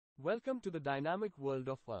Welcome to the dynamic world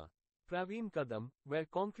of PravinKadam, where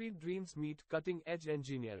concrete dreams meet cutting-edge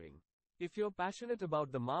engineering. If you're passionate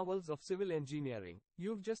about the marvels of civil engineering,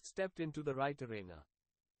 you've just stepped into the right arena.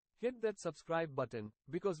 Hit that subscribe button,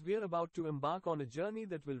 because we're about to embark on a journey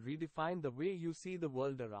that will redefine the way you see the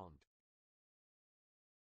world around.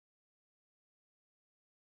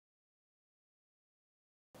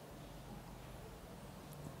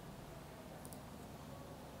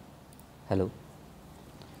 Hello.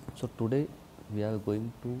 So today we are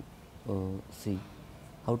going to see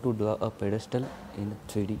how to draw a pedestal in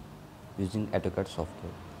 3D using AutoCAD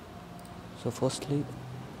software. So firstly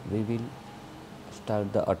we will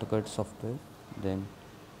start the AutoCAD software, then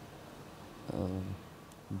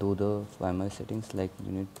do the primary settings like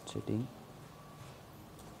unit setting.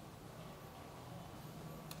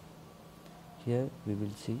 Here we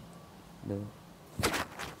will see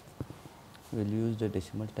we'll use the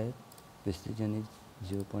decimal type. Precision is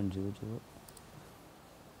 0.00,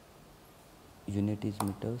 unit is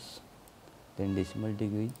meters, then decimal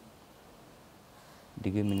degree,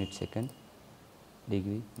 degree minute second,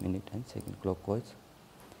 degree minute and second, clockwise,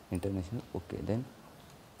 international. Okay, then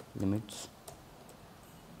limits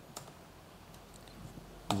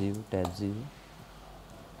 0 tab 0,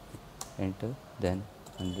 enter, then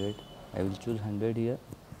 100. I will choose 100 here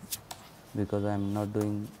because I am not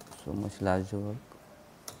doing so much larger work.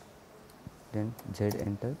 Then Z,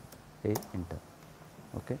 enter, A, enter.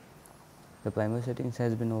 Okay, the primary settings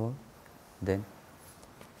has been over. Then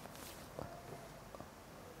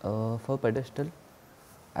for pedestal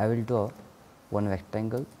I will draw one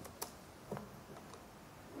rectangle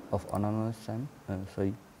of anonymous sign.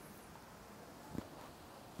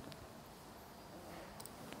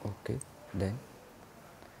 Okay, then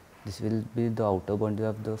this will be the outer boundary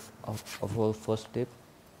of our first step.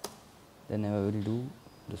 Then I will do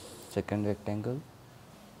the second rectangle.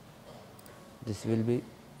 This will be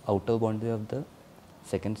outer boundary of the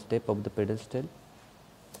second step of the pedestal,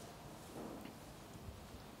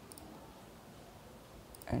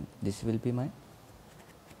 and this will be my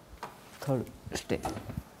third step.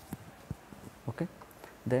 Okay,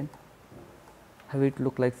 then how it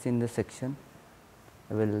look like in the section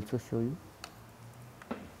I will also show you,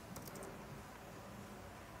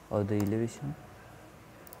 or the elevation.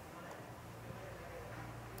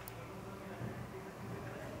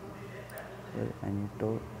 Here I need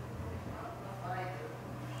to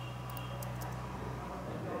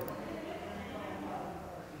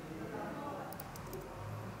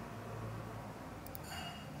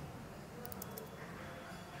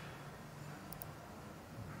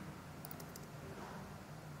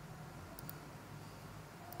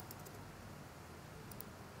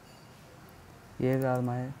here are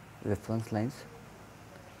my reference lines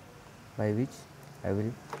by which I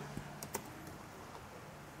will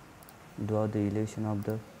draw the elevation of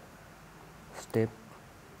the step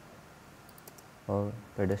or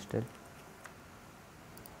pedestal.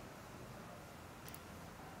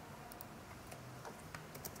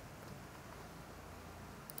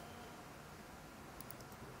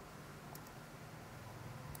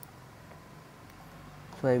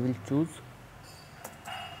 So I will choose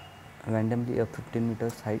randomly a 15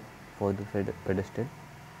 meters height for the pedestal.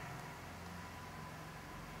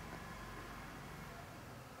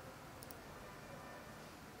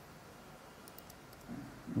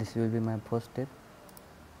 This will be my first step.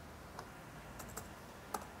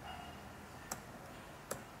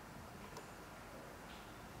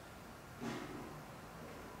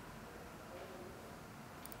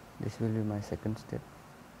 This will be my second step.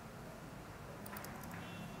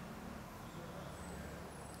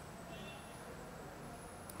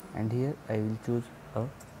 And here I will choose a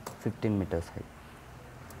 15 meters height.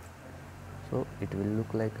 So it will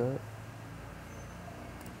look like a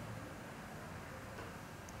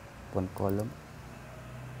one column,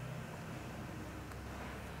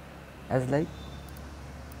 as like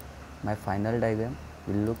my final diagram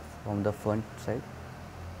will look from the front side.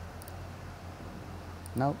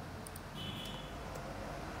 Now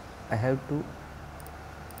I have to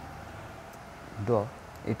draw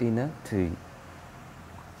it in a 3D.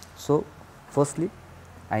 So firstly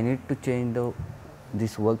I need to change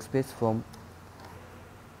this workspace from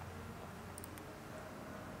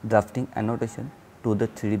drafting annotation to the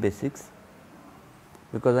 3D basics,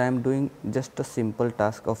 because I am doing just a simple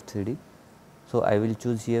task of 3D. So I will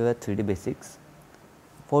choose here a 3D basics.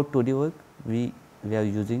 For 2D work we are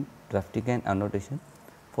using drafting and annotation.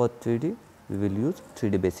 For 3D we will use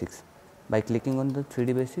 3D basics. By clicking on the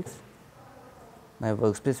 3D basics, my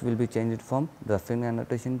workspace will be changed from drafting and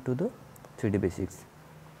annotation to the 3D basics.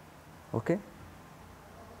 Okay.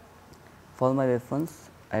 For my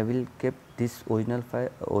reference I will keep this original file,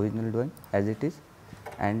 original drawing as it is,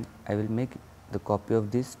 and I will make the copy of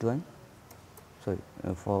this drawing. Sorry,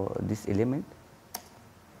 for this element,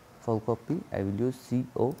 for copy I will use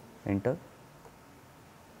CO, enter.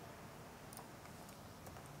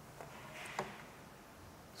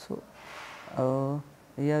 So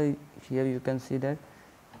here you can see that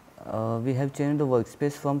we have changed the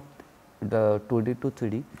workspace from the 2D to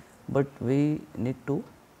 3D, but we need to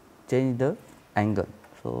change the angle.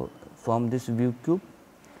 So from this view cube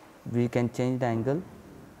we can change the angle.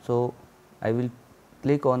 So I will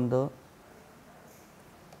click on the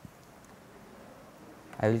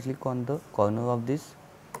corner of this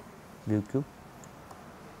view cube,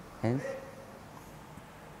 hence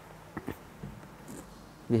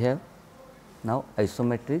we have now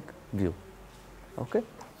isometric view. Okay.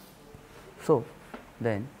 So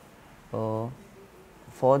then for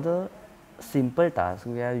the simple task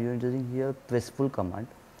we are using here press pull command.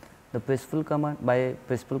 The press pull command, by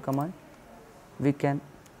press pull command we can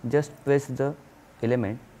just press the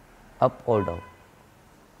element up or down.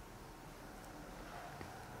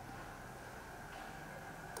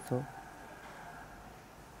 So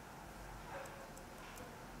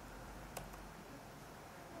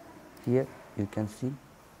here you can see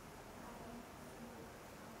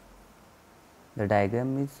the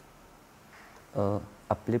diagram is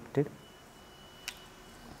uplifted.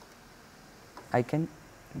 I can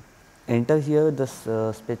enter here the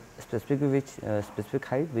specific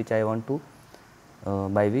height which I want to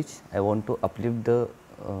by which I want to uplift the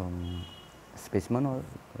specimen or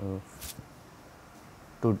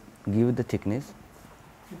to give the thickness.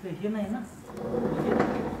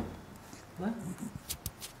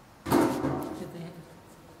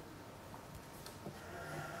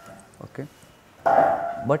 Okay,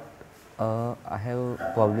 but I have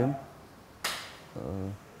a problem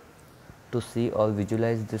to see or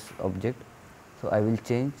visualize this object. So I will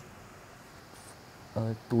change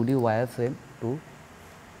 2D wireframe to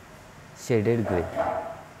shaded gray.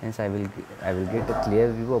 Hence I will get a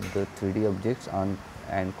clear view of the 3D objects on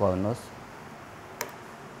and corners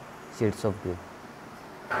shades of gray.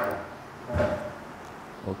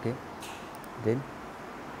 Okay, then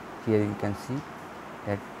here you can see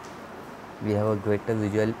that we have a greater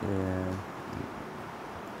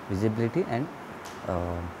visibility, and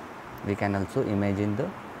we can also imagine the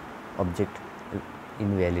object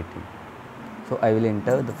in reality. So I will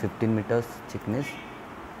enter the 15 meters thickness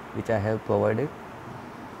which I have provided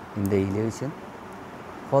in the elevation.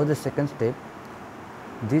 For the second step,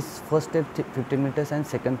 this first step 15 meters and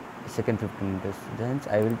second 15 meters, then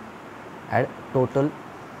I will add total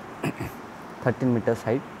 13 meters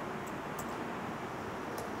height.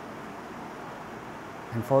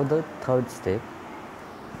 And for the third step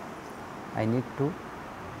I need to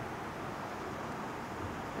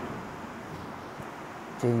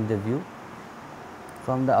change the view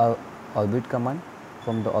from the orbit command.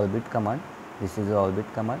 From the orbit command, this is the orbit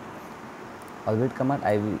command. Orbit command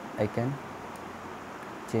I can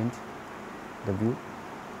change the view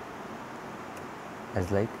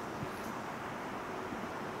as like.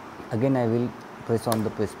 Again I will press on the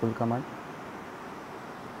press pull command.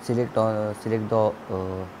 Select the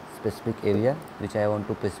specific area which I want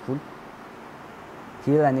to press pull.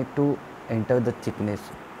 Here I need to enter the thickness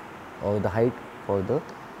or the height for the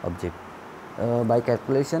object. By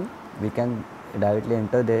calculation we can directly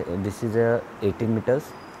enter this is a 18 meters,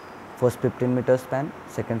 first 15 meters span,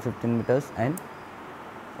 second 15 meters, and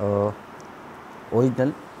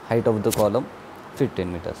original height of the column 50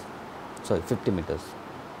 meters. So this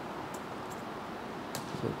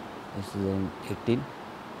is an 18.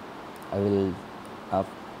 I will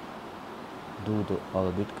do the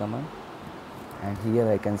orbit command, and here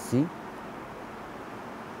I can see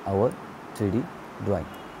our 3D drawing.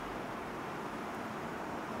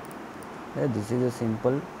 This is a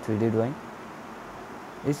simple 3D drawing.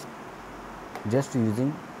 It's just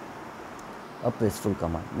using a press pull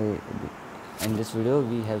command. In this video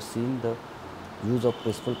we have seen the use of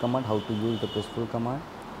press pull command, how to use the press pull command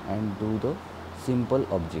and do the simple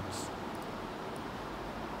objects.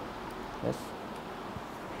 Yes.